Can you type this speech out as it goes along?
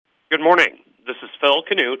Good morning. This is Phil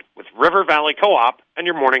Canute with River Valley Co-op and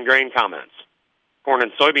your morning grain comments. Corn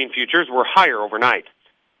and soybean futures were higher overnight.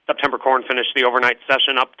 September corn finished the overnight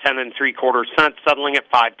session up 10 3/4 cents, settling at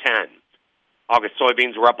 5.10. August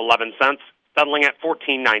soybeans were up 11 cents, settling at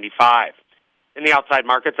 14.95. In the outside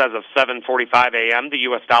markets as of 7:45 a.m., the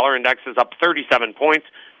U.S. dollar index is up 37 points,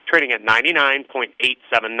 trading at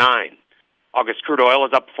 99.879. August crude oil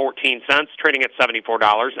is up 14 cents, trading at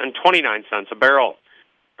 $74.29 a barrel.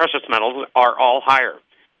 Precious metals are all higher.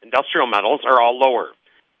 Industrial metals are all lower.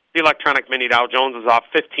 The electronic mini Dow Jones is off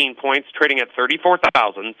 15 points, trading at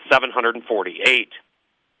 34,748.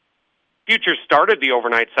 Futures started the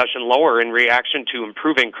overnight session lower in reaction to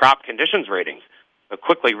improving crop conditions ratings, but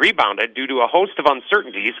quickly rebounded due to a host of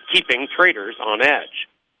uncertainties keeping traders on edge.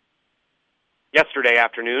 Yesterday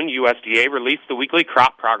afternoon, USDA released the weekly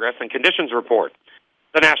crop progress and conditions report.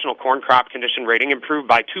 The national corn crop condition rating improved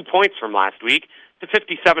by 2 points from last week to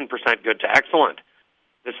 57% good to excellent.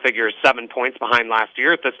 This figure is 7 points behind last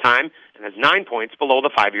year at this time and is 9 points below the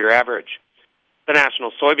 5-year average. The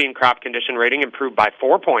national soybean crop condition rating improved by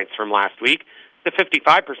 4 points from last week to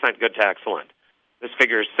 55% good to excellent. This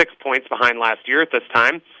figure is 6 points behind last year at this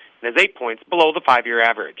time and is 8 points below the 5-year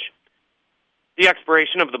average. The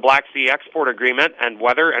expiration of the Black Sea export agreement and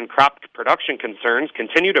weather and crop production concerns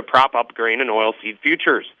continue to prop up grain and oilseed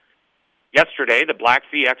futures. Yesterday, the Black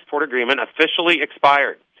Sea export agreement officially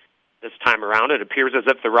expired. This time around, it appears as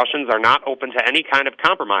if the Russians are not open to any kind of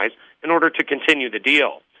compromise in order to continue the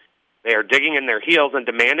deal. They are digging in their heels and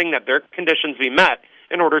demanding that their conditions be met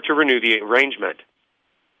in order to renew the arrangement.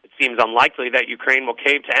 It seems unlikely that Ukraine will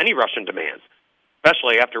cave to any Russian demands,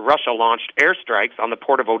 especially after Russia launched airstrikes on the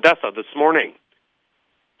port of Odessa this morning.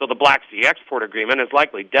 So the Black Sea export agreement is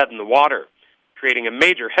likely dead in the water, creating a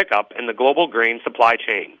major hiccup in the global grain supply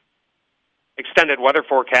chain. Extended weather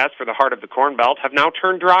forecasts for the heart of the Corn Belt have now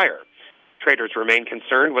turned drier. Traders remain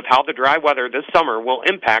concerned with how the dry weather this summer will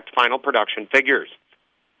impact final production figures.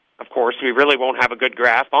 Of course, we really won't have a good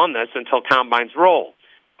grasp on this until combines roll.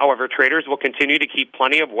 However, traders will continue to keep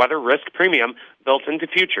plenty of weather risk premium built into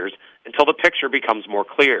futures until the picture becomes more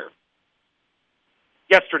clear.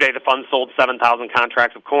 Yesterday, the fund sold 7,000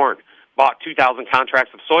 contracts of corn, bought 2,000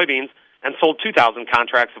 contracts of soybeans, and sold 2,000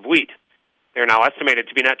 contracts of wheat. They are now estimated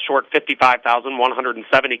to be net short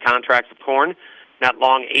 55,170 contracts of corn, net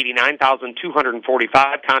long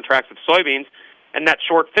 89,245 contracts of soybeans, and net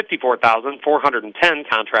short 54,410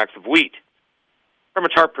 contracts of wheat. From a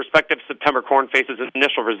chart perspective, September corn faces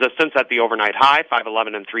initial resistance at the overnight high,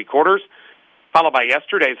 511 3/4, followed by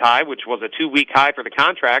yesterday's high, which was a 2-week high for the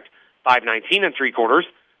contract, 519 3/4,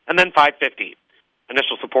 and then 550.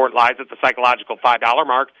 Initial support lies at the psychological $5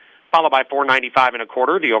 mark, followed by 495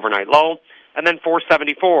 1/4, the overnight low, and then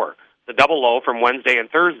 474, the double low from Wednesday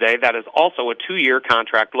and Thursday. That is also a 2-year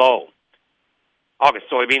contract low. August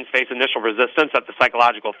soybeans face initial resistance at the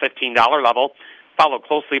psychological $15 level, followed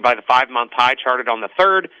closely by the 5-month high charted on the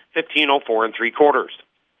 3rd, 1504 3/4.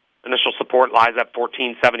 Initial support lies at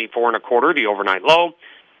 1474 1/4, the overnight low,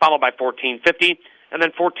 followed by 1450, and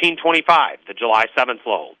then 1425, the July 7th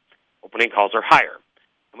low. Opening calls are higher.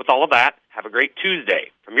 And with all of that, have a great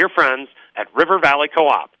Tuesday from your friends at River Valley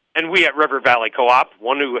Co-op. And we at River Valley Co-op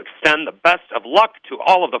want to extend the best of luck to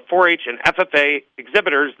all of the 4-H and FFA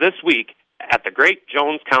exhibitors this week at the Great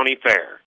Jones County Fair.